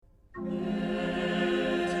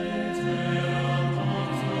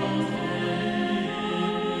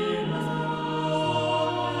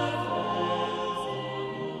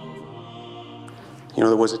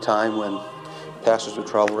There was a time when pastors would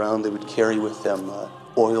travel around, they would carry with them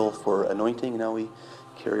oil for anointing. Now we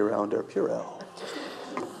carry around our Purell.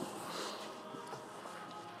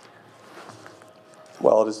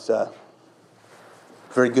 Well, it is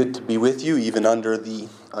very good to be with you, even under the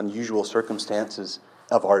unusual circumstances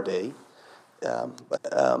of our day. I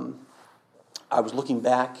was looking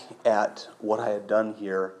back at what I had done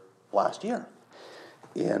here last year.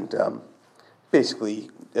 And basically,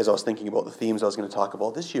 as I was thinking about the themes I was going to talk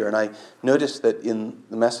about this year, and I noticed that in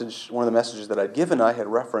the message, one of the messages that I'd given, I had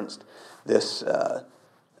referenced this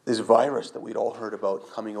virus that we'd all heard about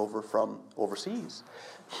coming over from overseas.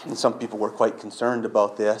 And some people were quite concerned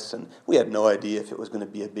about this, and we had no idea if it was going to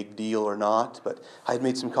be a big deal or not. But I had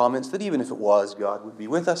made some comments that even if it was, God would be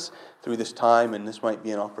with us through this time, and this might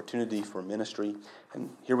be an opportunity for ministry.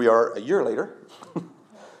 And here we are a year later.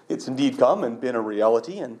 It's indeed come and been a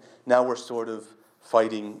reality, and now we're sort of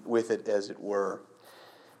fighting with it, as it were.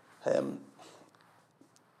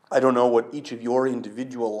 I don't know what each of your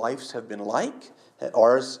individual lives have been like.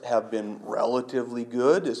 Ours have been relatively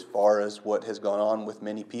good as far as what has gone on with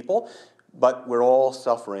many people, but we're all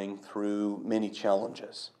suffering through many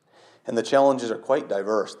challenges. And the challenges are quite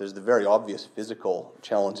diverse. There's the very obvious physical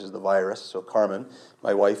challenges of the virus. So Carmen,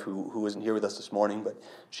 my wife, who isn't here with us this morning, but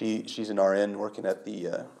she's an RN working at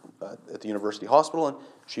the university hospital, and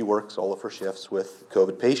she works all of her shifts with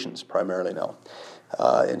COVID patients primarily now.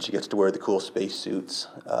 And she gets to wear the cool space suits,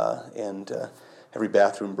 and every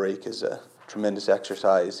bathroom break is a tremendous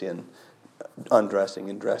exercise in undressing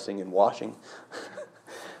and dressing and washing.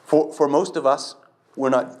 For most of us, we're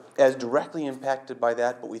not as directly impacted by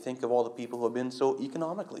that, but we think of all the people who have been so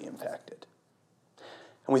economically impacted.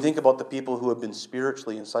 And we think about the people who have been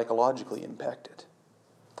spiritually and psychologically impacted.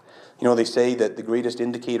 They say that the greatest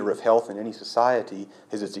indicator of health in any society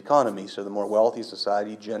is its economy. So the more wealthy a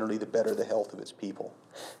society, generally the better the health of its people.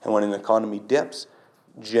 And when an economy dips,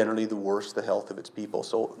 generally the worse the health of its people.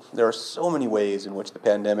 So there are so many ways in which the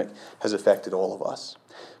pandemic has affected all of us.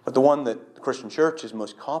 But the one that the Christian church is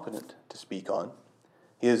most competent to speak on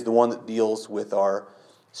is the one that deals with our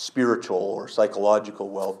spiritual or psychological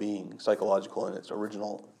well-being, psychological in its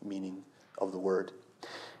original meaning of the word.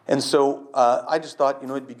 And so I just thought,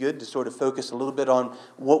 it'd be good to sort of focus a little bit on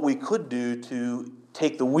what we could do to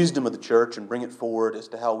take the wisdom of the church and bring it forward as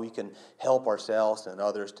to how we can help ourselves and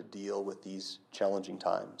others to deal with these challenging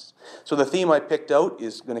times. So the theme I picked out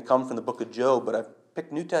is going to come from the book of Job, but I've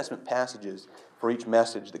picked New Testament passages for each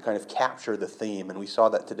message that kind of capture the theme, and we saw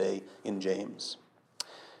that today in James.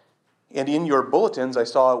 And in your bulletins, I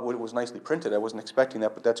saw it was nicely printed. I wasn't expecting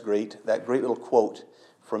that, but that's great. That great little quote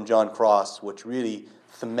from John Cross, which really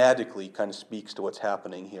thematically kind of speaks to what's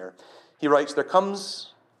happening here. He writes, "There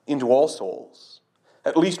comes into all souls,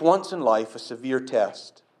 at least once in life, a severe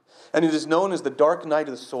test, and it is known as the dark night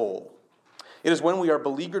of the soul. It is when we are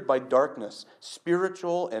beleaguered by darkness,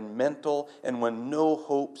 spiritual and mental, and when no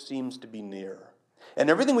hope seems to be near. And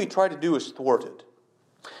everything we try to do is thwarted.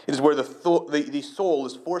 It is where the soul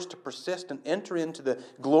is forced to persist and enter into the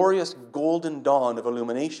glorious golden dawn of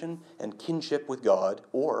illumination and kinship with God,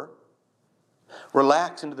 or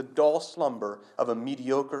relax into the dull slumber of a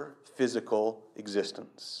mediocre physical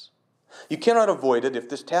existence. You cannot avoid it. If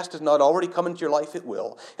this test has not already come into your life, it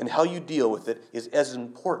will. And how you deal with it is as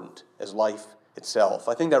important as life itself."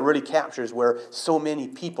 I think that really captures where so many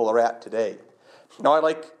people are at today. Now, I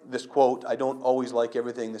like this quote. I don't always like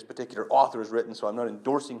everything this particular author has written, so I'm not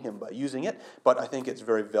endorsing him by using it, but I think it's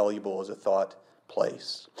very valuable as a thought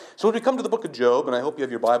place. So when we come to the book of Job, and I hope you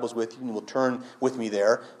have your Bibles with you and you will turn with me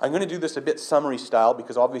there, I'm going to do this a bit summary style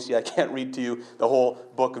because obviously I can't read to you the whole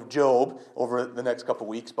book of Job over the next couple of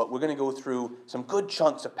weeks, but we're going to go through some good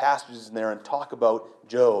chunks of passages in there and talk about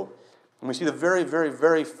Job. And we see the very, very,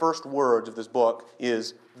 very first words of this book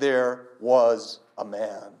is, "There was a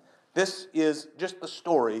man." This is just the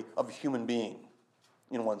story of a human being,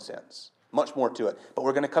 in one sense. Much more to it. But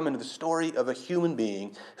we're going to come into the story of a human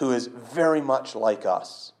being who is very much like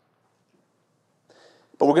us.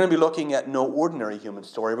 But we're going to be looking at no ordinary human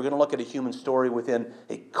story. We're going to look at a human story within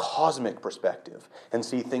a cosmic perspective and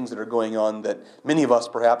see things that are going on that many of us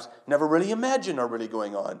perhaps never really imagine are really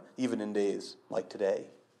going on, even in days like today.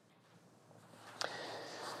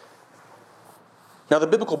 Now, the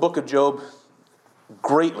biblical book of Job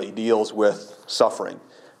greatly deals with suffering.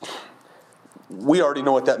 We already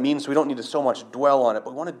know what that means, so we don't need to so much dwell on it,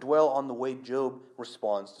 but we want to dwell on the way Job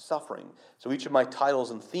responds to suffering. So each of my titles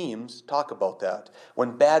and themes talk about that.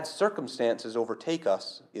 When bad circumstances overtake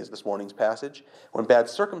us, is this morning's passage. When bad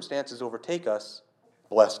circumstances overtake us,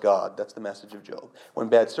 bless God. That's the message of Job. When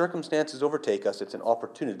bad circumstances overtake us, it's an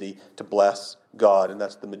opportunity to bless God, and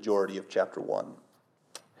that's the majority of chapter 1.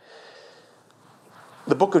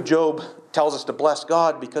 The book of Job tells us to bless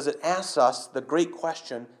God because it asks us the great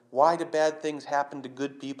question, why do bad things happen to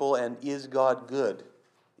good people, and is God good?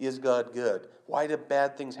 Is God good? Why do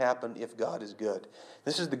bad things happen if God is good?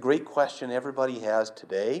 This is the great question everybody has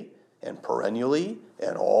today and perennially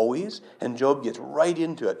and always, and Job gets right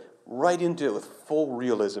into it with full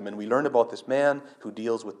realism. And we learn about this man who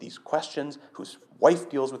deals with these questions, whose wife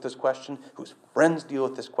deals with this question, whose friends deal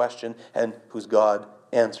with this question, and whose God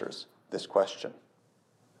answers this question.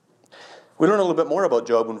 We learn a little bit more about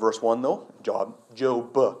Job in verse 1, though. Job,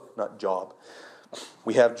 not Job.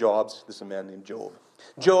 We have jobs. This is a man named Job.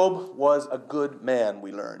 Job was a good man,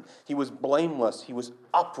 we learn. He was blameless. He was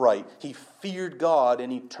upright. He feared God,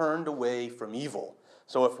 and he turned away from evil.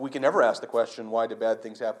 So if we can ever ask the question, why do bad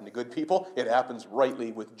things happen to good people? It happens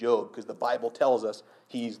rightly with Job, because the Bible tells us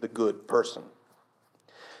he's the good person.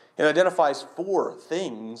 It identifies 4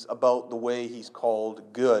 things about the way he's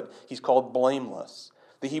called good. He's called blameless.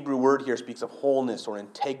 The Hebrew word here speaks of wholeness or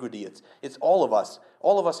integrity. It's all of us.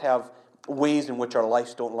 All of us have ways in which our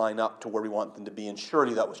lives don't line up to where we want them to be, and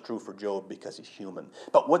surely that was true for Job because he's human.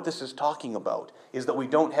 But what this is talking about is that we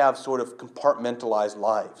don't have sort of compartmentalized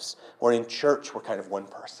lives, where in church we're kind of one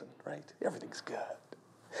person, right? Everything's good.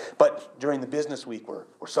 But during the business week we're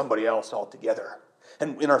somebody else altogether.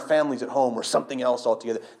 And in our families at home we're something else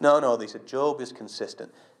altogether. No, they said Job is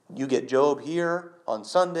consistent. You get Job here on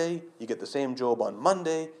Sunday, you get the same Job on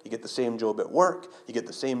Monday, you get the same Job at work, you get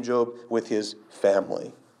the same Job with his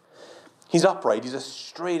family. He's upright. He's a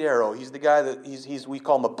straight arrow. He's the guy that we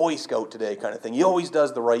call him a Boy Scout today kind of thing. He always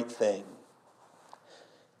does the right thing.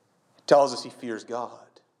 It tells us he fears God.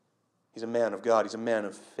 He's a man of God. He's a man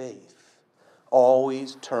of faith.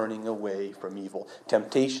 Always turning away from evil.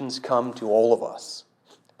 Temptations come to all of us.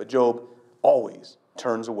 But Job always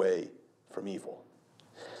turns away from evil.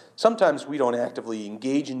 Sometimes we don't actively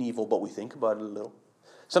engage in evil, but we think about it a little.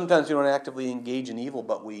 Sometimes we don't actively engage in evil,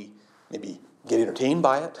 but we maybe get entertained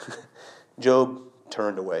by it. Job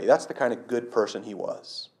turned away. That's the kind of good person he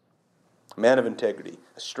was. A man of integrity,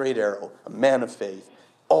 a straight arrow, a man of faith,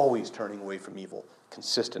 always turning away from evil.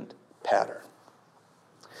 Consistent pattern.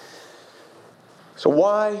 So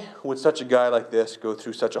why would such a guy like this go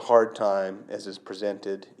through such a hard time as is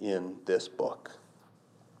presented in this book?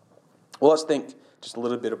 Well, let's think just a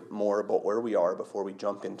little bit more about where we are before we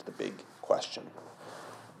jump into the big question.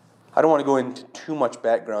 I don't want to go into too much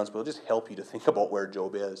backgrounds, but it'll just help you to think about where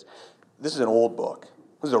Job is. This is an old book.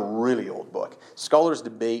 This is a really old book. Scholars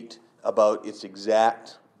debate about its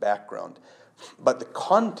exact background, but the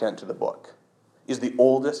content of the book is the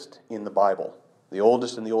oldest in the Bible, the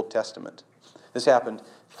oldest in the Old Testament. This happened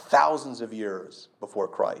thousands of years before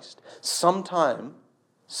Christ. Sometime,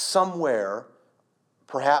 somewhere,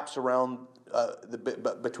 perhaps around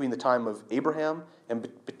between the time of Abraham and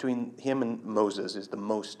between him and Moses is the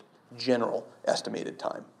most general estimated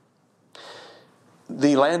time.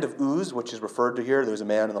 The land of Uz, which is referred to here, there was a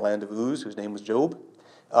man in the land of Uz whose name was Job.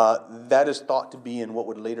 That is thought to be in what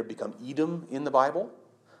would later become Edom in the Bible,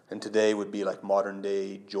 and today would be like modern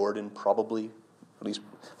day Jordan, probably, at least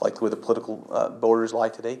like where the political borders lie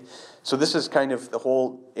today. So this is kind of the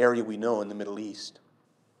whole area we know in the Middle East.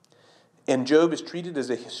 And Job is treated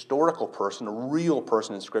as a historical person, a real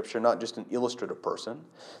person in Scripture, not just an illustrative person.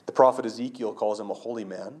 The prophet Ezekiel calls him a holy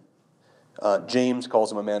man. James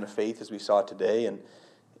calls him a man of faith, as we saw today,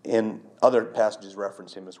 and other passages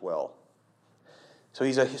reference him as well. So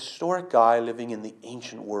he's a historic guy living in the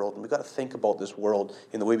ancient world, and we've got to think about this world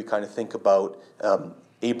in the way we kind of think about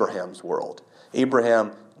Abraham's world.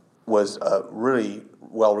 Abraham was a really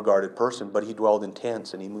well-regarded person, but he dwelled in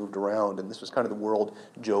tents and he moved around, and this was kind of the world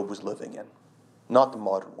Job was living in. Not the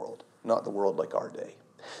modern world, not the world like our day.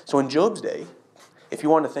 So in Job's day, if you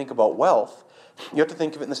want to think about wealth, you have to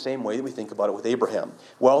think of it in the same way that we think about it with Abraham.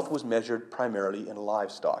 Wealth was measured primarily in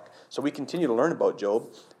livestock. So we continue to learn about Job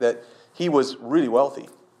that he was really wealthy.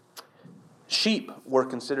 Sheep were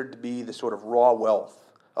considered to be the sort of raw wealth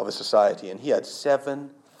of a society, and he had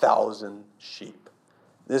 7,000 sheep.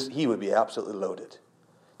 He would be absolutely loaded.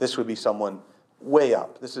 This would be someone way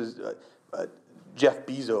up. This is Jeff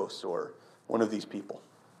Bezos or one of these people.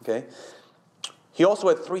 Okay. He also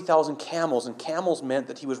had 3,000 camels, and camels meant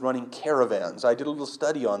that he was running caravans. I did a little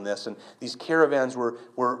study on this, and these caravans were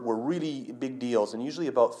really big deals, and usually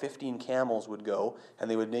about 15 camels would go,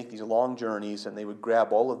 and they would make these long journeys, and they would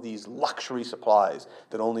grab all of these luxury supplies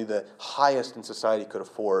that only the highest in society could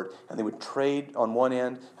afford, and they would trade on one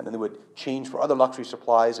end, and then they would change for other luxury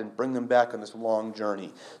supplies and bring them back on this long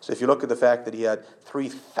journey. So if you look at the fact that he had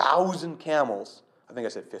 3,000 camels, I think I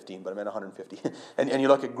said 15, but I meant 150. And you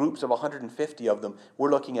look at groups of 150 of them, we're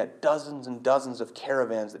looking at dozens and dozens of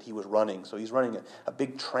caravans that he was running. So he's running a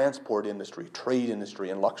big transport industry, trade industry,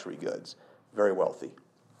 and luxury goods. Very wealthy.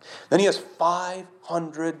 Then he has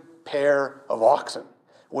 500 pair of oxen.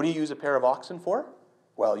 What do you use a pair of oxen for?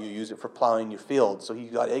 Well, you use it for plowing your fields. So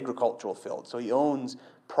he's got agricultural fields. So he owns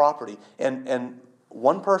property. And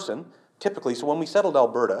one person, typically, so when we settled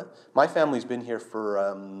Alberta, my family's been here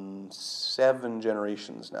for 7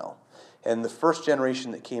 generations now. And the first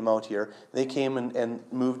generation that came out here, they came and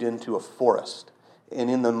moved into a forest. And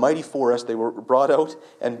in the mighty forest, they were brought out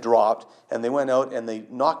and dropped, and they went out and they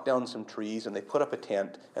knocked down some trees, and they put up a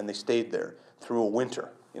tent, and they stayed there through a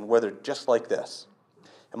winter in weather just like this.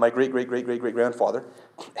 And my great-great-great-great-great-grandfather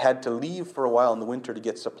had to leave for a while in the winter to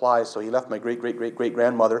get supplies, so he left my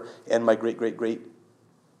great-great-great-great-grandmother and my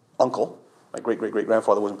great-great-great-uncle, my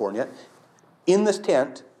great-great-great-grandfather wasn't born yet, in this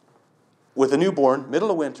tent with a newborn, middle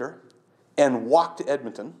of winter, and walked to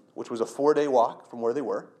Edmonton, which was a 4-day walk from where they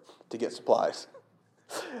were, to get supplies.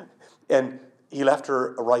 And he left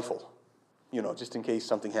her a rifle, just in case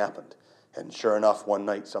something happened. And sure enough, one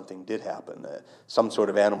night something did happen. Some sort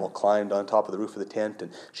of animal climbed on top of the roof of the tent,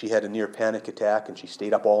 and she had a near panic attack, and she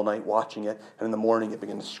stayed up all night watching it. And in the morning, it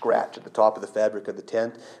began to scratch at the top of the fabric of the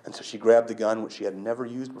tent. And so she grabbed the gun, which she had never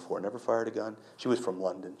used before, never fired a gun. She was from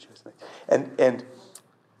London. And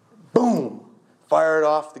boom, fired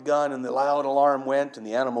off the gun, and the loud alarm went, and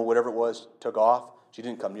the animal, whatever it was, took off. She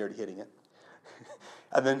didn't come near to hitting it.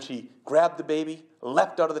 And then she grabbed the baby,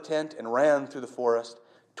 leapt out of the tent, and ran through the forest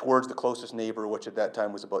towards the closest neighbor, which at that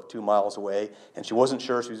time was about 2 miles away. And she wasn't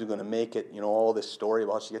sure she was going to make it, all this story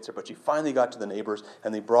about how she gets there. But she finally got to the neighbors,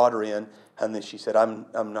 and they brought her in. And then she said, I'm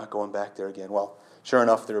not going back there again. Well, sure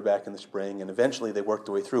enough, they were back in the spring, and eventually they worked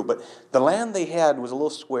their way through. But the land they had was a little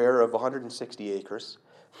square of 160 acres.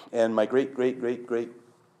 And my great-great-great-great,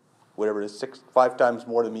 whatever it is, 5 times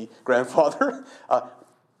more than me, grandfather,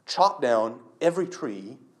 chopped down every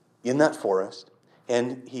tree in that forest.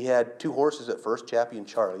 And he had 2 horses at first, Chappie and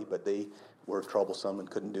Charlie, but they were troublesome and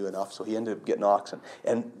couldn't do enough, so he ended up getting oxen.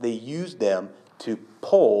 And they used them to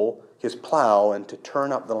pull his plow and to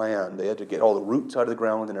turn up the land. They had to get all the roots out of the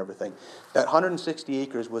ground and everything. That 160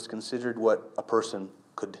 acres was considered what a person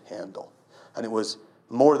could handle. And it was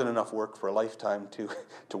more than enough work for a lifetime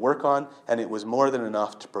to work on, and it was more than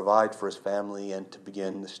enough to provide for his family and to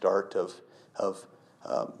begin the start of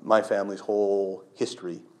my family's whole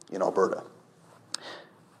history in Alberta.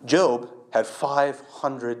 Job had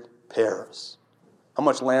 500 pairs. How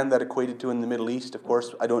much land that equated to in the Middle East, of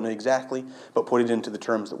course, I don't know exactly, but put it into the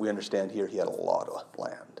terms that we understand here, he had a lot of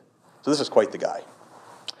land. So this is quite the guy.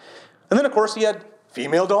 And then, of course, he had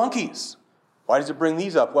female donkeys. Why does it bring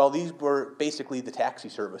these up? Well, these were basically the taxi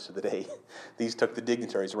service of the day. These took the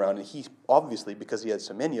dignitaries around, and he, obviously, because he had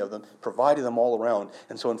so many of them, provided them all around.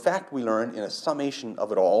 And so, in fact, we learn in a summation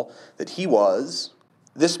of it all that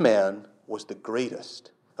this man was the greatest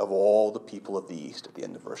of all the people of the East at the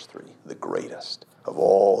end of verse 3. The greatest of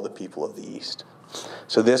all the people of the East.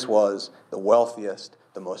 So this was the wealthiest,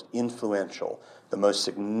 the most influential, the most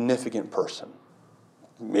significant person,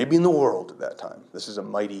 maybe in the world at that time. This is a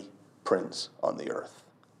mighty prince on the earth.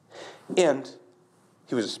 And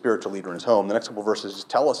he was a spiritual leader in his home. The next couple of verses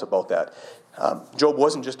tell us about that. Job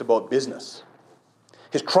wasn't just about business.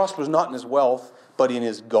 His trust was not in his wealth, but in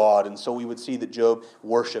his God. And so we would see that Job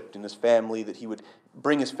worshipped in his family, that he would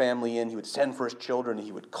bring his family in, he would send for his children,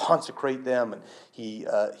 he would consecrate them, and he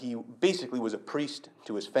basically was a priest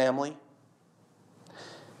to his family.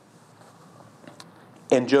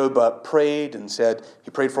 And Job prayed and said,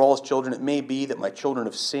 he prayed for all his children. It may be that my children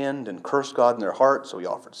have sinned and cursed God in their heart, so he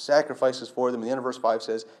offered sacrifices for them. And the end of verse 5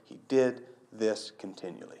 says, he did this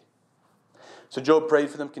continually. So Job prayed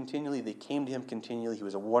for them continually. They came to him continually. He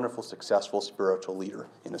was a wonderful, successful spiritual leader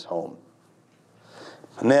in his home.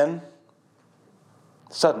 And then,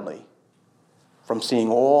 suddenly, from seeing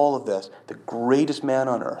all of this, the greatest man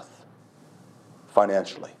on earth,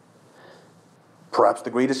 financially, perhaps the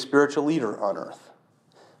greatest spiritual leader on earth,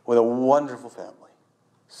 with a wonderful family,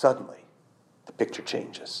 suddenly, the picture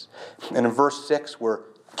changes. And in verse 6, we're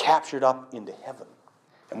captured up into heaven,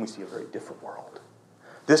 and we see a very different world.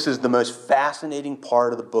 This is the most fascinating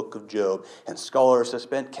part of the book of Job, and scholars have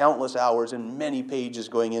spent countless hours and many pages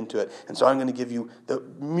going into it. And so I'm going to give you the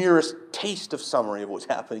merest taste of summary of what's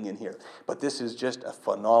happening in here. But this is just a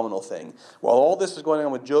phenomenal thing. While all this is going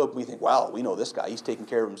on with Job, we think, wow, we know this guy. He's taking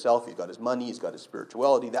care of himself. He's got his money. He's got his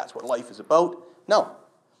spirituality. That's what life is about. No.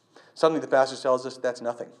 Suddenly the passage tells us that's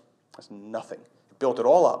nothing. That's nothing. It built it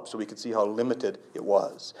all up so we could see how limited it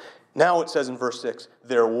was. Now it says in verse 6,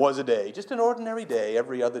 there was a day, just an ordinary day,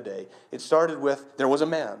 every other day. It started with, there was a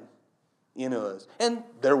man in Uz, and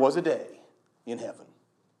there was a day in heaven,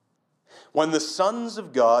 when the sons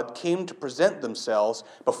of God came to present themselves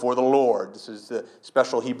before the Lord. This is the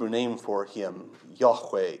special Hebrew name for him,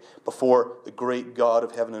 Yahweh, before the great God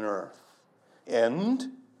of heaven and earth.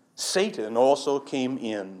 And Satan also came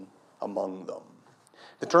in among them.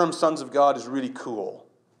 The term sons of God is really cool.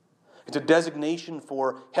 It's a designation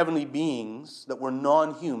for heavenly beings that were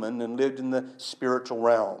non-human and lived in the spiritual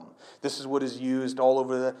realm. This is what is used all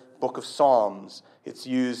over the book of Psalms. It's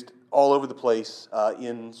used all over the place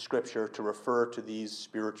in Scripture to refer to these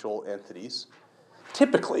spiritual entities.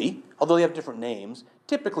 Typically, although they have different names,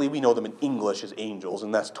 typically we know them in English as angels,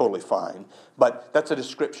 and that's totally fine. But that's a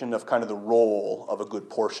description of kind of the role of a good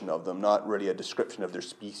portion of them, not really a description of their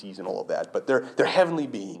species and all of that. But they're heavenly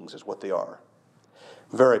beings is what they are.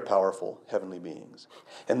 Very powerful heavenly beings.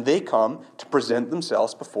 And they come to present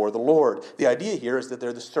themselves before the Lord. The idea here is that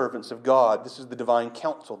they're the servants of God. This is the divine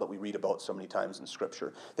council that we read about so many times in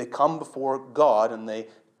Scripture. They come before God and they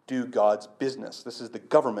do God's business. This is the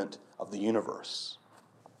government of the universe.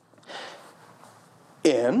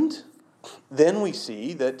 And then we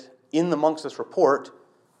see that amongst this report,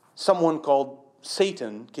 someone called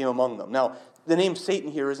Satan came among them. Now, the name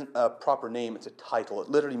Satan here isn't a proper name, it's a title. It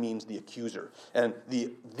literally means the accuser. And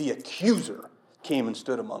the accuser came and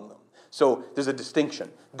stood among them. So there's a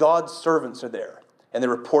distinction. God's servants are there, and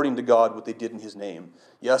they're reporting to God what they did in his name.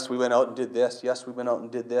 Yes, we went out and did this. Yes, we went out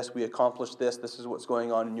and did this. We accomplished this. This is what's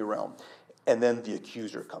going on in your realm. And then the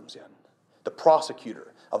accuser comes in, the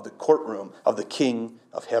prosecutor of the courtroom of the King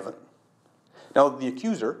of heaven. Now, the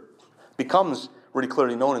accuser becomes really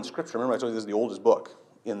clearly known in Scripture. Remember, I told you this is the oldest book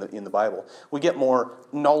in the Bible. We get more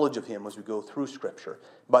knowledge of him as we go through Scripture.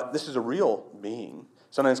 But this is a real being,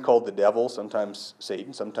 sometimes called the devil, sometimes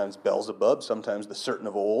Satan, sometimes Beelzebub, sometimes the serpent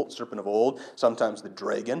of old, sometimes the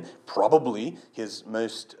dragon. Probably his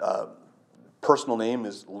most personal name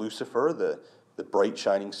is Lucifer, the bright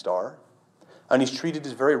shining star. And he's treated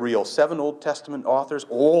as very real. 7 Old Testament authors,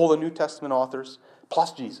 all the New Testament authors,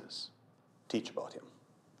 plus Jesus, teach about him.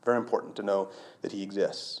 Very important to know that he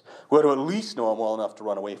exists. We ought to at least know him well enough to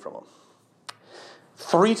run away from him.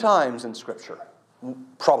 3 times in Scripture,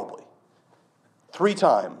 probably, 3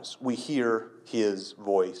 times we hear his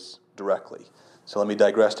voice directly. So let me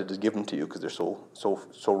digress to give them to you because they're so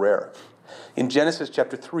rare. In Genesis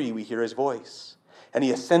chapter 3, we hear his voice. And he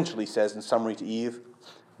essentially says in summary to Eve,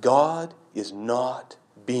 God is not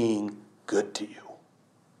being good to you.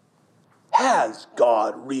 Has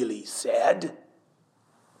God really said?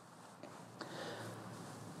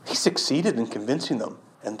 He succeeded in convincing them,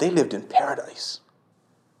 and they lived in paradise.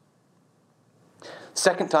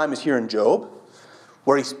 Second time is here in Job,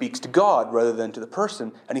 where he speaks to God rather than to the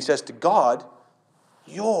person, and he says to God,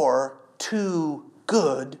 you're too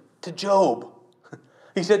good to Job.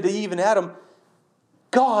 He said to Eve and Adam,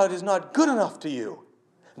 God is not good enough to you.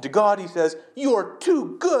 And to God he says, you're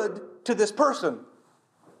too good to this person.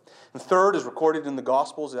 And third is recorded in the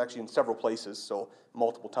Gospels, actually in several places, so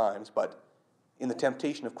multiple times, but in the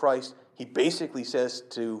temptation of Christ, he basically says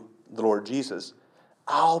to the Lord Jesus,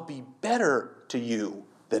 I'll be better to you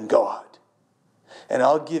than God. And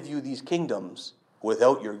I'll give you these kingdoms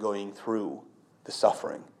without your going through the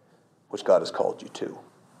suffering which God has called you to.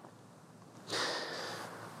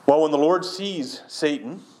 Well, when the Lord sees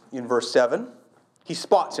Satan in verse 7, he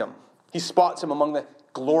spots him. He spots him among the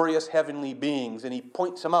glorious heavenly beings, and he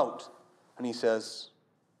points him out. And he says,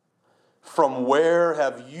 from where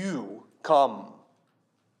have you come?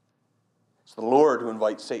 It's the Lord who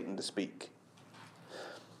invites Satan to speak.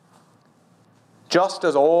 Just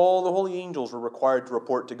as all the holy angels were required to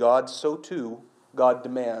report to God, so too God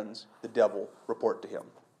demands the devil report to him.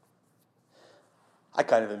 I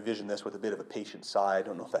kind of envision this with a bit of a patient sigh. I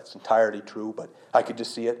don't know if that's entirely true, but I could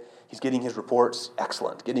just see it. He's getting his reports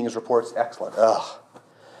excellent. Ugh.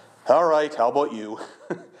 All right, how about you?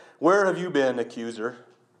 Where have you been, accuser?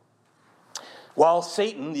 While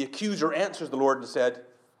Satan, the accuser, answers the Lord and said,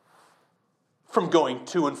 from going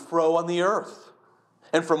to and fro on the earth,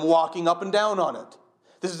 and from walking up and down on it.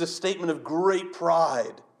 This is a statement of great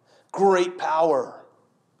pride, great power.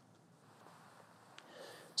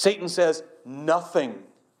 Satan says, nothing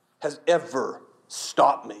has ever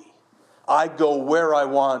stopped me. I go where I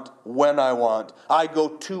want, when I want. I go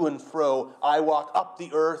to and fro. I walk up the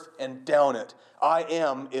earth and down it. I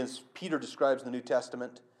am, as Peter describes in the New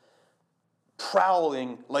Testament,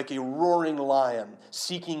 prowling like a roaring lion,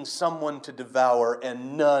 seeking someone to devour,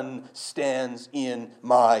 and none stands in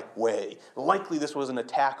my way. Likely this was an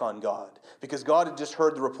attack on God, because God had just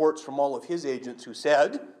heard the reports from all of his agents who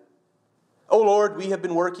said, Oh Lord, we have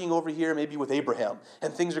been working over here maybe with Abraham,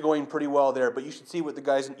 and things are going pretty well there, but you should see what the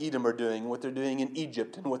guys in Edom are doing, what they're doing in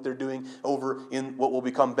Egypt, and what they're doing over in what will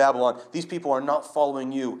become Babylon. These people are not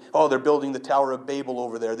following you. Oh, they're building the Tower of Babel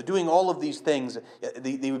over there. They're doing all of these things.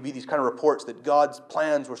 They would be these kind of reports that God's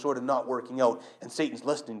plans were sort of not working out, and Satan's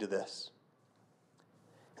listening to this.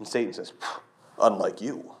 And Satan says, unlike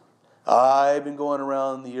you, I've been going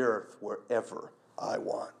around the earth wherever I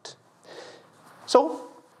want. So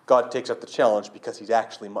God takes up the challenge because he's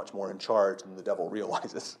actually much more in charge than the devil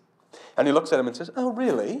realizes. And he looks at him and says, oh,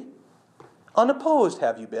 really? Unopposed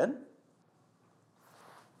have you been?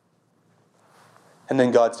 And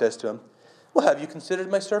then God says to him, well, have you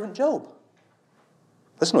considered my servant Job?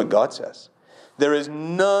 Listen to what God says. There is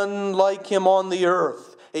none like him on the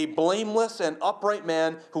earth, a blameless and upright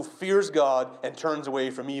man who fears God and turns away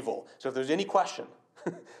from evil. So if there's any question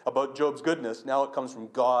about Job's goodness, now it comes from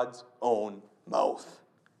God's own mouth.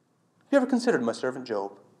 Have you ever considered my servant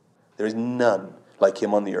Job? There is none like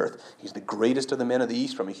him on the earth. He's the greatest of the men of the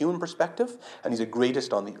East from a human perspective, and he's the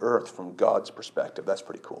greatest on the earth from God's perspective. That's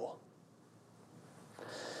pretty cool.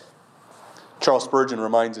 Charles Spurgeon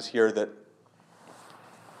reminds us here that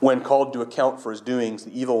when called to account for his doings,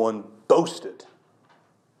 the evil one boasted,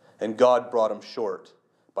 and God brought him short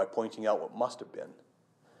by pointing out what must have been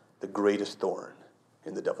the greatest thorn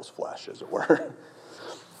in the devil's flesh, as it were.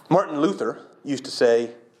 Martin Luther used to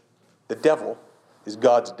say, the devil is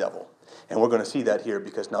God's devil. And we're going to see that here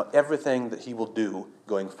because now everything that he will do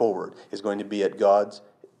going forward is going to be at God's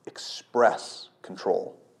express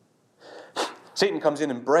control. Satan comes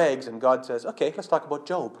in and brags, and God says, okay, let's talk about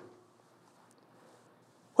Job.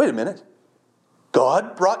 Wait a minute.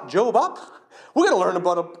 God brought Job up? We're going to learn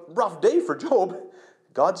about a rough day for Job.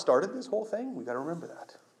 God started this whole thing? We've got to remember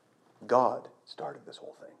that. God started this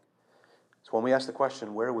whole thing. So when we ask the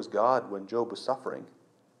question, where was God when Job was suffering?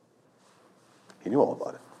 He knew all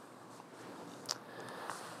about it.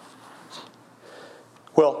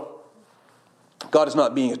 Well, God is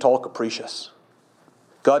not being at all capricious.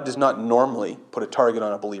 God does not normally put a target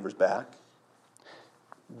on a believer's back.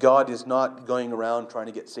 God is not going around trying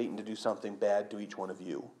to get Satan to do something bad to each one of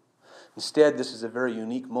you. Instead, this is a very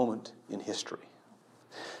unique moment in history.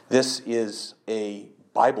 This is a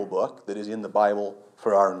Bible book that is in the Bible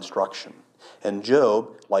for our instruction. And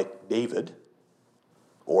Job, like David,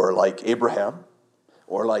 or like Abraham,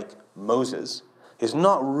 or like Moses, is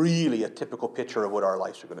not really a typical picture of what our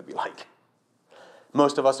lives are going to be like.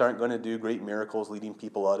 Most of us aren't going to do great miracles leading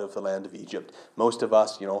people out of the land of Egypt. Most of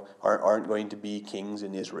us, aren't going to be kings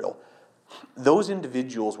in Israel. Those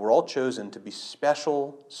individuals were all chosen to be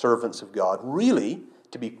special servants of God, really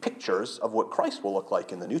to be pictures of what Christ will look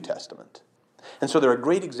like in the New Testament. And so they're a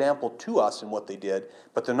great example to us in what they did,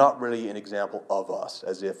 but they're not really an example of us,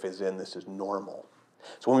 as in this is normal.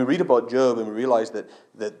 So when we read about Job and we realize that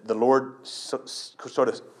the Lord sort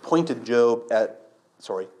of pointed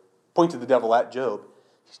the devil at Job,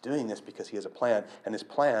 he's doing this because he has a plan, and his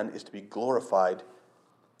plan is to be glorified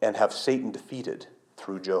and have Satan defeated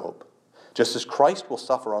through Job. Just as Christ will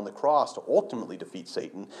suffer on the cross to ultimately defeat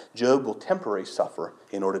Satan, Job will temporarily suffer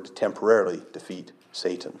in order to temporarily defeat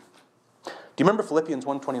Satan. Do you remember Philippians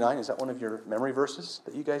 1:29? Is that one of your memory verses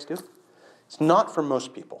that you guys do? It's not for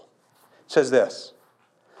most people. It says this.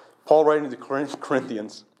 Paul, writing to the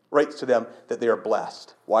Corinthians, writes to them that they are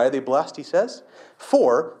blessed. Why are they blessed, he says?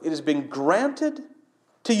 For it has been granted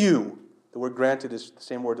to you. The word granted is the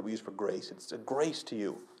same word that we use for grace. It's a grace to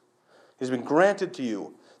you. It has been granted to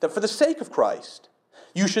you that for the sake of Christ,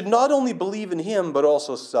 you should not only believe in him, but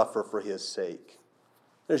also suffer for his sake.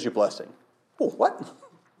 There's your blessing. Oh, what?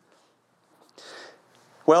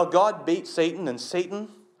 Well, God baits Satan, and Satan,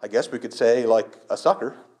 I guess we could say, like a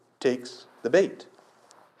sucker, takes the bait.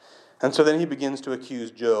 And so then he begins to accuse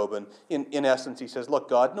Job, and in essence he says, look,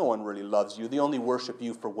 God, no one really loves you. They only worship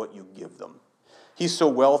you for what you give them. He's so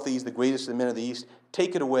wealthy, he's the greatest of the men of the East.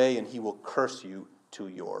 Take it away, and he will curse you to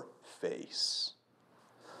your face.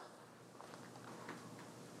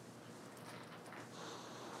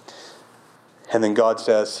 And then God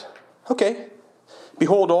says, okay,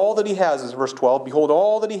 behold all that he has, is verse 12, behold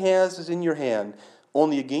all that he has is in your hand.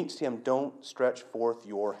 Only against him don't stretch forth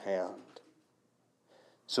your hand.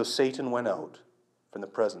 So Satan went out from the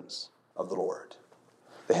presence of the Lord.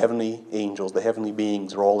 The heavenly angels, the heavenly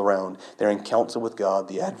beings are all around. They're in counsel with God.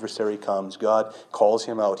 The adversary comes. God calls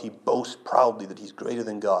him out. He boasts proudly that he's greater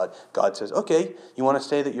than God. God says, okay, you want to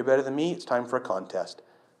say that you're better than me? It's time for a contest.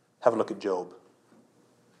 Have a look at Job.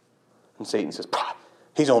 And Satan says,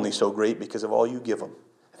 he's only so great because of all you give him.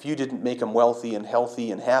 If you didn't make him wealthy and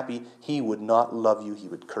healthy and happy, he would not love you. He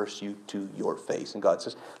would curse you to your face. And God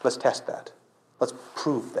says, let's test that. Let's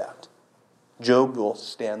prove that. Job will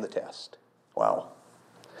stand the test. Wow.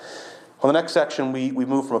 Well, the next section, we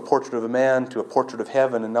move from a portrait of a man to a portrait of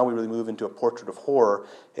heaven, and now we really move into a portrait of horror,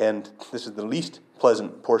 and this is the least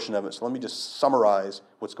pleasant portion of it, so let me just summarize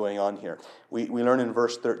what's going on here. We learn in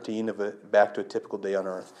verse 13 of it, back to a typical day on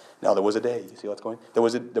earth. Now there was a day, you see what's going? There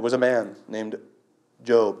was a man named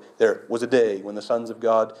Job. There was a day when the sons of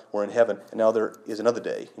God were in heaven, and now there is another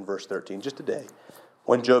day in verse 13, just a day,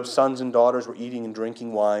 when Job's sons and daughters were eating and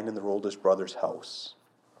drinking wine in their oldest brother's house.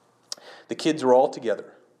 The kids are all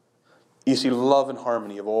together. You see love and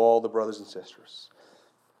harmony of all the brothers and sisters.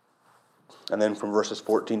 And then from verses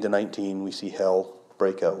 14 to 19, we see hell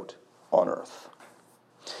break out on earth.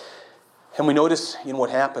 And we notice in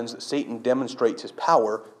what happens that Satan demonstrates his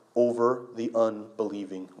power over the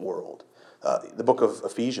unbelieving world. The book of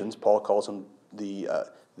Ephesians, Paul calls him the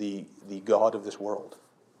God of this world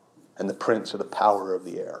and the prince of the power of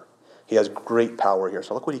the air. He has great power here.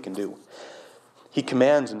 So look what he can do. He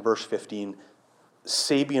commands in verse 15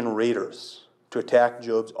 Sabian raiders to attack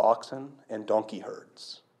Job's oxen and donkey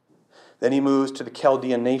herds. Then he moves to the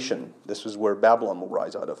Chaldean nation. This is where Babylon will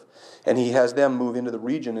rise out of. And he has them move into the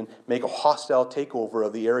region and make a hostile takeover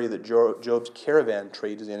of the area that Job's caravan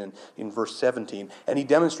trade is in verse 17. And he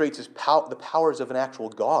demonstrates the powers of an actual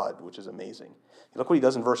God, which is amazing. Look what he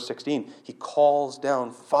does in verse 16. He calls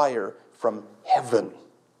down fire from heaven.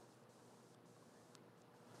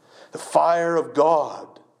 The fire of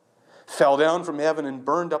God fell down from heaven and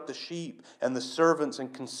burned up the sheep and the servants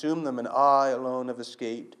and consumed them, and I alone have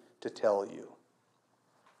escaped to tell you.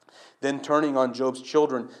 Then turning on Job's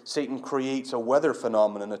children, Satan creates a weather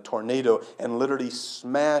phenomenon, a tornado, and literally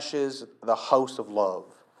smashes the house of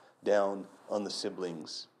love down on the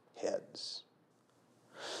siblings' heads.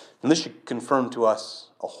 And this should confirm to us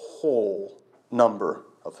a whole number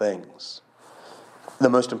of things, the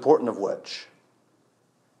most important of which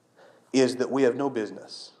is that we have no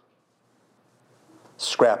business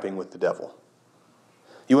scrapping with the devil.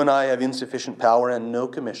 You and I have insufficient power and no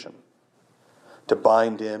commission to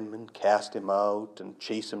bind him and cast him out and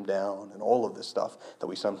chase him down and all of this stuff that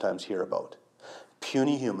we sometimes hear about.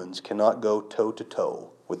 Puny humans cannot go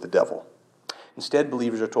toe-to-toe with the devil. Instead,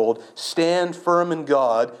 believers are told, stand firm in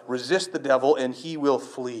God, resist the devil, and he will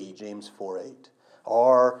flee, James 4:8.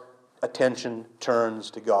 Our attention turns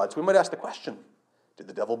to God. So we might ask the question, did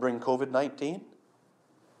the devil bring COVID-19?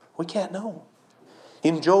 We can't know.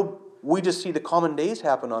 In Job, we just see the common days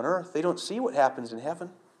happen on earth. They don't see what happens in heaven.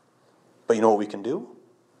 But you know what we can do?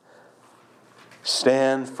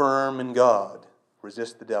 Stand firm in God,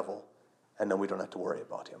 resist the devil, and then we don't have to worry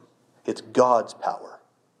about him. It's God's power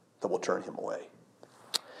that will turn him away.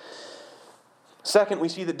 Second, we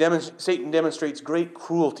see that Satan demonstrates great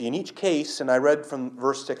cruelty. In each case, and I read from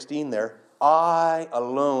verse 16 there, I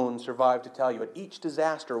alone survived to tell you. At each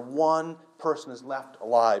disaster, one person is left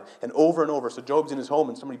alive. And over. So Job's in his home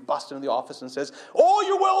and somebody busts into the office and says, all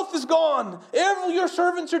your wealth is gone. All your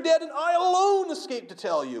servants are dead and I alone escaped to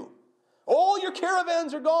tell you. All your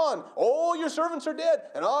caravans are gone. All your servants are dead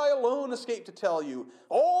and I alone escaped to tell you.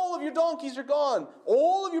 All of your donkeys are gone.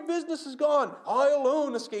 All of your business is gone. I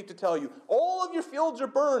alone escaped to tell you. All of your fields are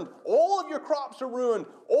burned. All of your crops are ruined.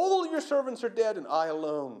 All of your servants are dead and I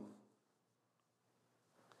alone.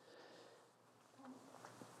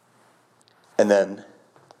 And then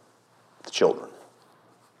the children.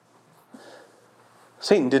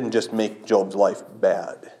 Satan didn't just make Job's life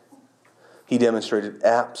bad. He demonstrated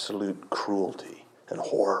absolute cruelty and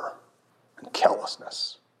horror and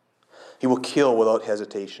callousness. He will kill without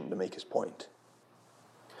hesitation to make his point.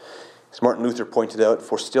 As Martin Luther pointed out,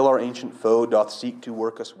 for still our ancient foe doth seek to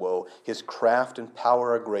work us woe. His craft and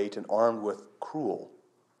power are great, and armed with cruel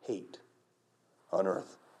hate on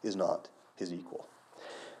earth is not his equal.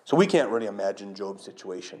 So we can't really imagine Job's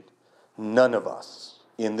situation. None of us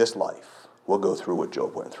in this life will go through what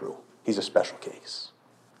Job went through. He's a special case.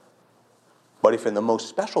 But if in the most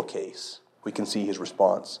special case, we can see his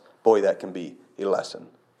response, boy, that can be a lesson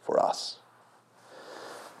for us.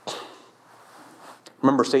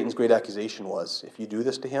 Remember, Satan's great accusation was, if you do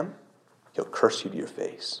this to him, he'll curse you to your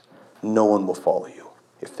face. No one will follow you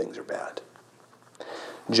if things are bad.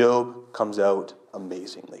 Job comes out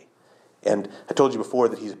amazingly. And I told you before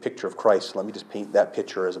that he's a picture of Christ. Let me just paint that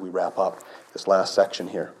picture as we wrap up this last section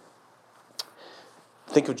here.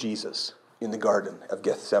 Think of Jesus in the Garden of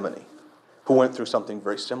Gethsemane, who went through something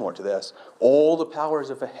very similar to this. All the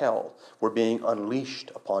powers of hell were being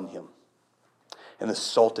unleashed upon him and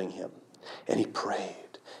assaulting him. And he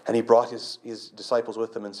prayed. And he brought his disciples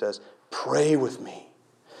with him and says, pray with me,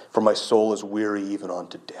 for my soul is weary even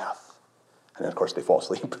unto death. And then, of course, they fall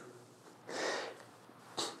asleep.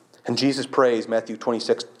 And Jesus prays, Matthew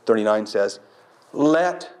 26:39 says,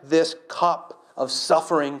 "Let this cup of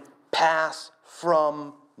suffering pass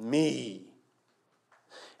from me."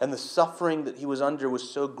 And the suffering that he was under was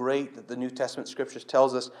so great that the New Testament scriptures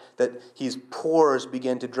tells us that his pores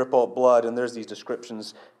began to drip out blood. And there's these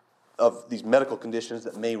descriptions of these medical conditions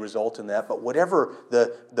that may result in that. But whatever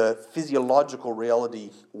the physiological reality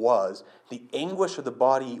was, the anguish of the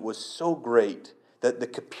body was so great that the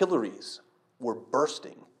capillaries were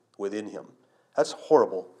bursting within him. That's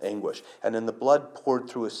horrible anguish. And then the blood poured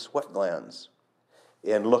through his sweat glands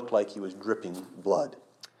and looked like he was dripping blood.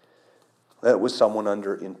 That was someone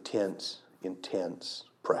under intense, intense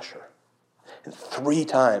pressure. And 3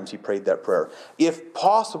 times he prayed that prayer. If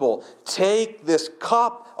possible, take this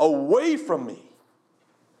cup away from me.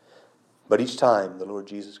 But each time the Lord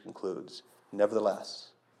Jesus concludes, nevertheless,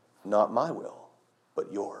 not my will,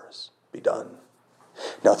 but yours be done.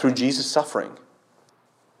 Now through Jesus' suffering,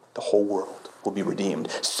 the whole world will be redeemed.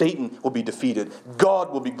 Satan will be defeated. God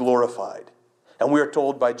will be glorified. And we are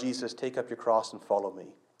told by Jesus, take up your cross and follow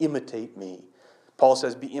me. Imitate me. Paul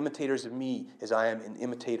says, be imitators of me as I am an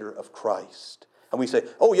imitator of Christ. And we say,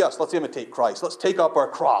 oh yes, let's imitate Christ. Let's take up our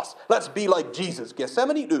cross. Let's be like Jesus.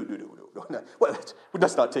 Gethsemane? No. Well,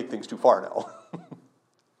 let's not take things too far now.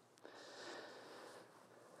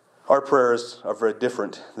 Our prayers are very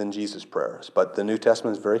different than Jesus' prayers, but the New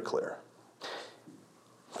Testament is very clear.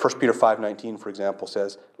 1 Peter 5:19, for example,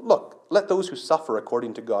 says, look, let those who suffer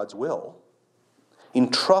according to God's will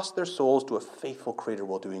entrust their souls to a faithful Creator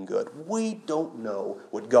while doing good. We don't know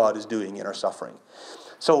what God is doing in our suffering.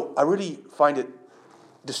 So I really find it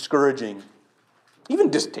discouraging, even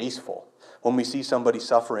distasteful, when we see somebody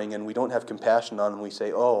suffering and we don't have compassion on them and we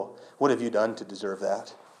say, oh, what have you done to deserve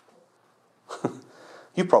that?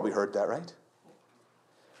 You've probably heard that, right?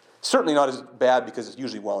 Certainly not as bad because it's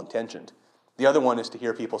usually well-intentioned. The other one is to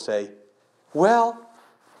hear people say, well,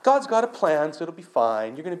 God's got a plan, so it'll be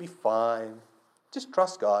fine. You're going to be fine. Just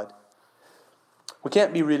trust God. We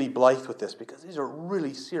can't be really blithe with this because these are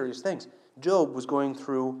really serious things. Job was going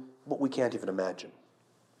through what we can't even imagine.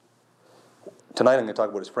 Tonight I'm going to talk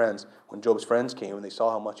about his friends. When Job's friends came and they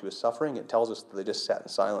saw how much he was suffering, it tells us that they just sat in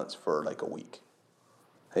silence for like a week.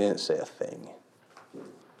 They didn't say a thing.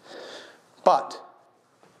 But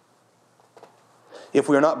if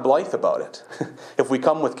we are not blithe about it, if we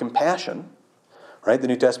come with compassion, right? The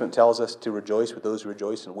New Testament tells us to rejoice with those who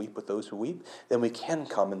rejoice and weep with those who weep. Then we can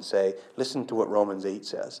come and say, listen to what Romans 8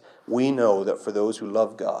 says. We know that for those who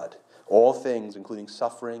love God, all things, including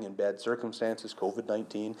suffering and bad circumstances,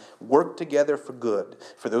 COVID-19, work together for good.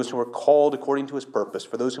 For those who are called according to his purpose,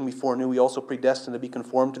 for those whom he foreknew, he also predestined to be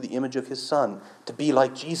conformed to the image of his Son, to be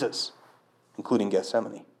like Jesus, including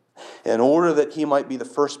Gethsemane, in order that he might be the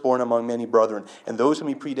firstborn among many brethren. And those whom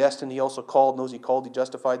he predestined, he also called. And those he called, he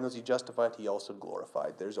justified. And those he justified, he also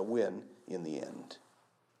glorified. There's a win in the end.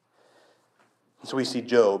 So we see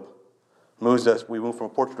Job moves us. We move from a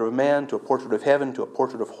portrait of a man to a portrait of heaven to a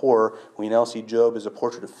portrait of horror. We now see Job as a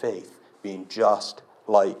portrait of faith, being just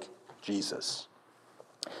like Jesus.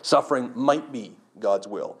 Suffering might be God's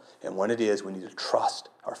will. And when it is, we need to trust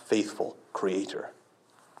our faithful Creator.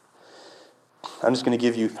 I'm just going to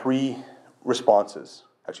give you 3 responses,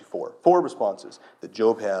 actually 4 responses that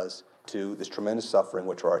Job has to this tremendous suffering,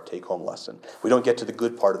 which are our take-home lesson. We don't get to the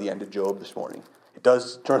good part of the end of Job this morning. It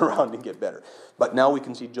does turn around and get better. But now we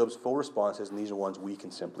can see Job's full responses, and these are ones we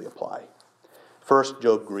can simply apply. First,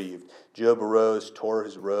 Job grieved. Job arose, tore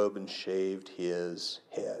his robe, and shaved his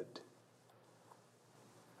head.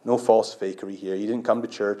 No false fakery here. He didn't come to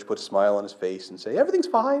church, put a smile on his face, and say, everything's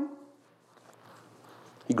fine.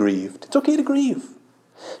 He grieved. It's okay to grieve.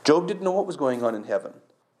 Job didn't know what was going on in heaven.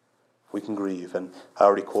 We can grieve, and I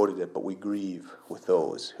already quoted it, but we grieve with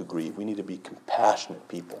those who grieve. We need to be compassionate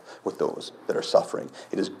people with those that are suffering.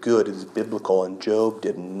 It is good, it is biblical, and Job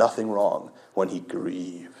did nothing wrong when he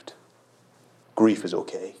grieved. Grief is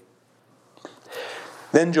okay.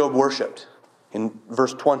 Then Job worshipped. In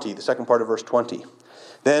verse 20, the second part of verse 20.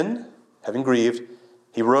 Then, having grieved,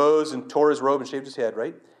 he rose and tore his robe and shaved his head,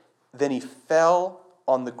 right? Then he fell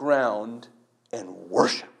on the ground and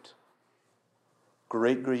worshipped.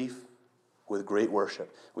 Great grief with great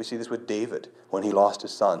worship. We see this with David when he lost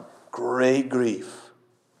his son. Great grief.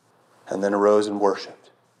 And then arose and worshipped.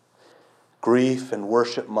 Grief and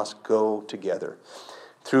worship must go together.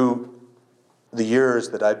 Through the years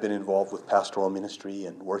that I've been involved with pastoral ministry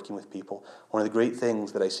and working with people, one of the great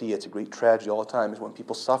things that I see, it's a great tragedy all the time, is when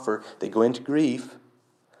people suffer, they go into grief,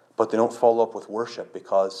 but they don't follow up with worship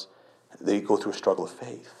because they go through a struggle of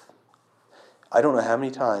faith. I don't know how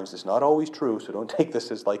many times, it's not always true, so don't take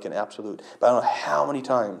this as like an absolute, but I don't know how many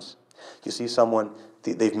times You see someone,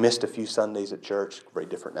 they've missed a few Sundays at church, very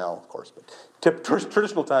different now, of course, but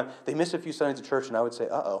traditional time, they miss a few Sundays at church, and I would say,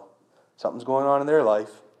 uh-oh, something's going on in their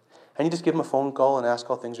life. And you just give them a phone call and ask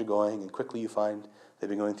how things are going, and quickly you find they've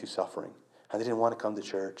been going through suffering. And they didn't want to come to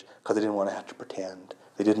church because they didn't want to have to pretend.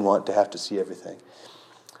 They didn't want to have to see everything.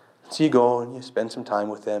 So you go and you spend some time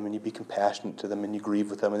with them, and you be compassionate to them, and you grieve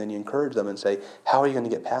with them, and then you encourage them and say, how are you going to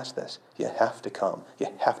get past this? You have to come. You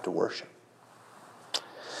have to worship.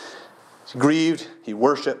 He grieved. He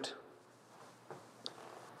worshipped.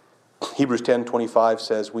 Hebrews 10:25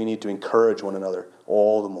 says we need to encourage one another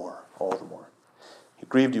all the more, all the more. He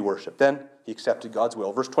grieved, he worshipped. Then he accepted God's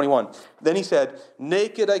will. Verse 21, then he said,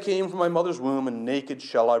 naked I came from my mother's womb, and naked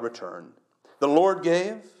shall I return. The Lord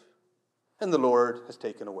gave, and the Lord has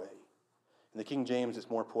taken away. In the King James, it's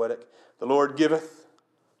more poetic. The Lord giveth,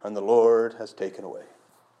 and the Lord has taken away,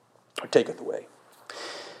 or taketh away.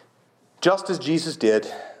 Just as Jesus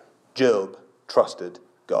did, Job trusted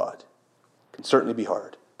God. Can certainly be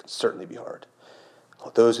hard. Can certainly be hard.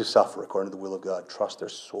 Let those who suffer according to the will of God trust their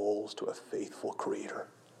souls to a faithful Creator.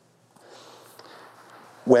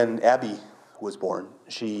 When Abby was born,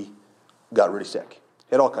 she got really sick.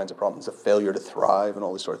 Had all kinds of problems, a failure to thrive and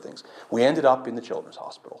all these sort of things. We ended up in the children's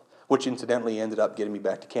hospital, which incidentally ended up getting me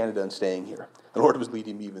back to Canada and staying here. The Lord was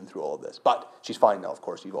leading me even through all of this. But she's fine now, of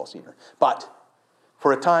course, you've all seen her. But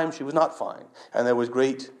for a time, she was not fine. And there was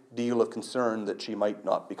great deal of concern that she might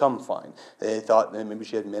not become fine. They thought maybe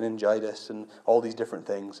she had meningitis and all these different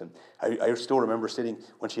things. And I still remember sitting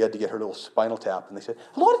when she had to get her little spinal tap, and they said,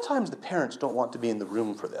 a lot of times the parents don't want to be in the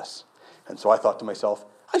room for this. And so I thought to myself,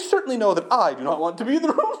 I certainly know that I do not want to be in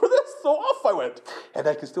the room for this, so off I went. And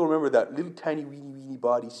I can still remember that little tiny weeny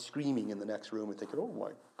body screaming in the next room and thinking, oh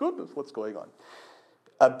my goodness, what's going on?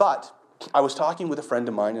 But I was talking with a friend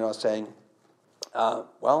of mine, and I was saying, I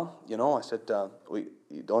said,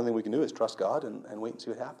 the only thing we can do is trust God and wait and see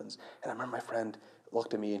what happens. And I remember my friend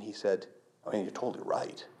looked at me and he said, you're totally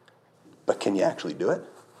right, but can you actually do it?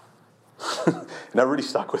 And that really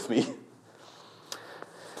stuck with me.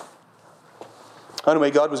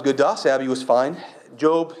 Anyway, God was good to us. Abby was fine.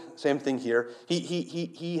 Job, same thing here.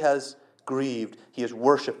 He has grieved. He has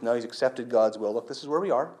worshipped. Now he's accepted God's will. Look, this is where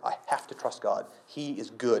we are. I have to trust God. He is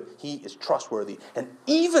good. He is trustworthy. And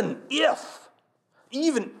even if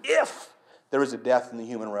there is a death in the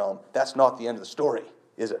human realm, that's not the end of the story,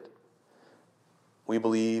 is it? We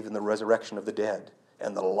believe in the resurrection of the dead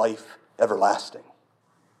and the life everlasting.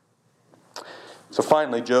 So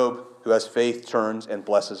finally, Job, who has faith, turns and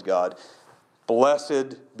blesses God.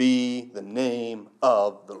 Blessed be the name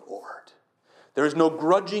of the Lord. There is no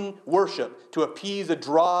grudging worship to appease to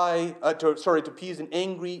appease an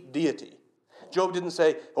angry deity. Job didn't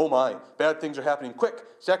say, oh my, bad things are happening. Quick,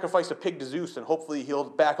 sacrifice a pig to Zeus and hopefully he'll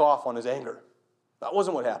back off on his anger. That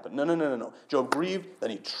wasn't what happened. No. Job grieved,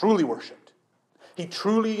 then he truly worshipped. He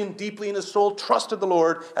truly and deeply in his soul trusted the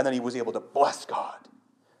Lord, and then he was able to bless God.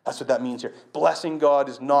 That's what that means here. Blessing God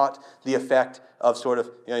is not the effect of sort of,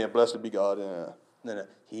 blessed be God. No.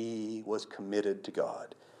 He was committed to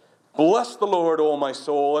God. Bless the Lord, O my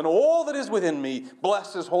soul, and all that is within me.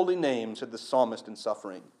 Bless his holy name, said the psalmist in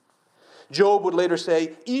suffering. Job would later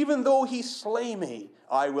say, even though he slay me,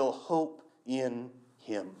 I will hope in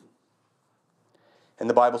him. And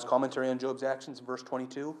the Bible's commentary on Job's actions in verse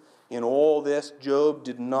 22, in all this, Job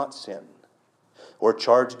did not sin or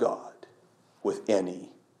charge God with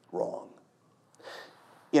any wrong.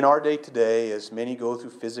 In our day today, as many go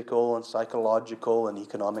through physical and psychological and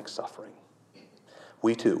economic suffering,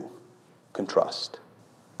 we too can trust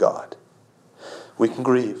God. We can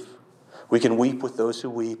grieve. We can weep with those who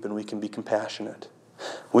weep, and we can be compassionate.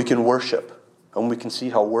 We can worship, and we can see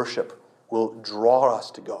how worship will draw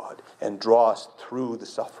us to God and draw us through the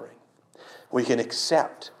suffering. We can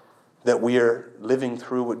accept that we are living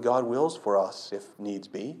through what God wills for us, if needs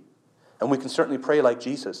be. And we can certainly pray like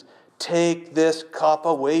Jesus, take this cup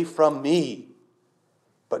away from me,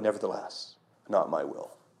 but nevertheless, not my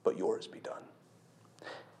will, but yours be done.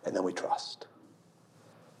 And then we trust.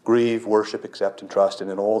 Grieve, worship, accept, and trust. And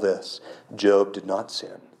in all this, Job did not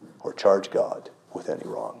sin or charge God with any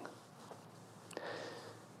wrong.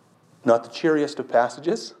 Not the cheeriest of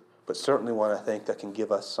passages, but certainly one I think that can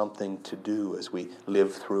give us something to do as we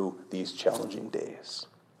live through these challenging days.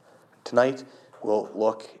 Tonight, we'll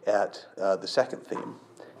look at the second theme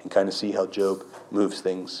and kind of see how Job moves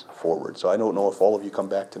things forward. So I don't know if all of you come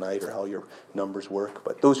back tonight or how your numbers work,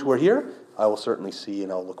 but those who are here, I will certainly see,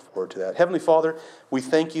 and I'll look forward to that. Heavenly Father, we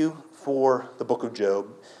thank you for the book of Job.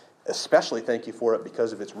 Especially thank you for it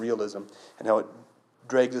because of its realism and how it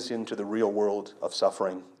drags us into the real world of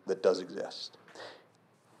suffering that does exist.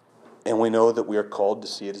 And we know that we are called to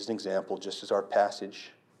see it as an example, just as our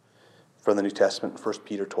passage from the New Testament, 1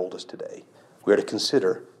 Peter, told us today. We are to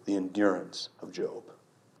consider the endurance of Job.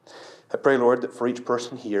 I pray, Lord, that for each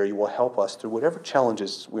person here, you will help us through whatever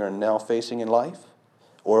challenges we are now facing in life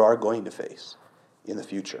or are going to face in the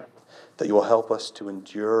future. That you will help us to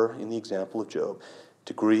endure in the example of Job,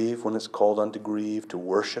 to grieve when it's called on to grieve, to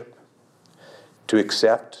worship, to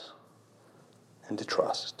accept, and to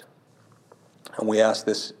trust. And we ask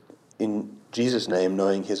this in Jesus' name,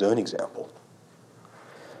 knowing his own example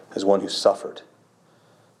as one who suffered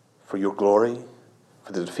for your glory,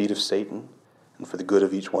 for the defeat of Satan, and for the good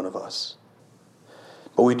of each one of us.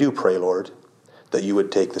 But we do pray, Lord, that you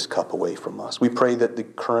would take this cup away from us. We pray that the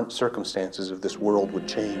current circumstances of this world would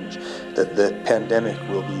change, that the pandemic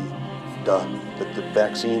will be done, that the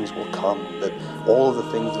vaccines will come, that all of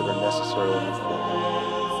the things that are necessary will move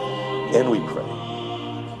forward. And we pray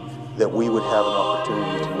that we would have an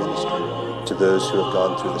opportunity to minister to those who have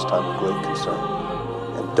gone through this time of great concern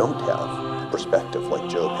and don't have a perspective like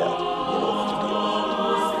Job had.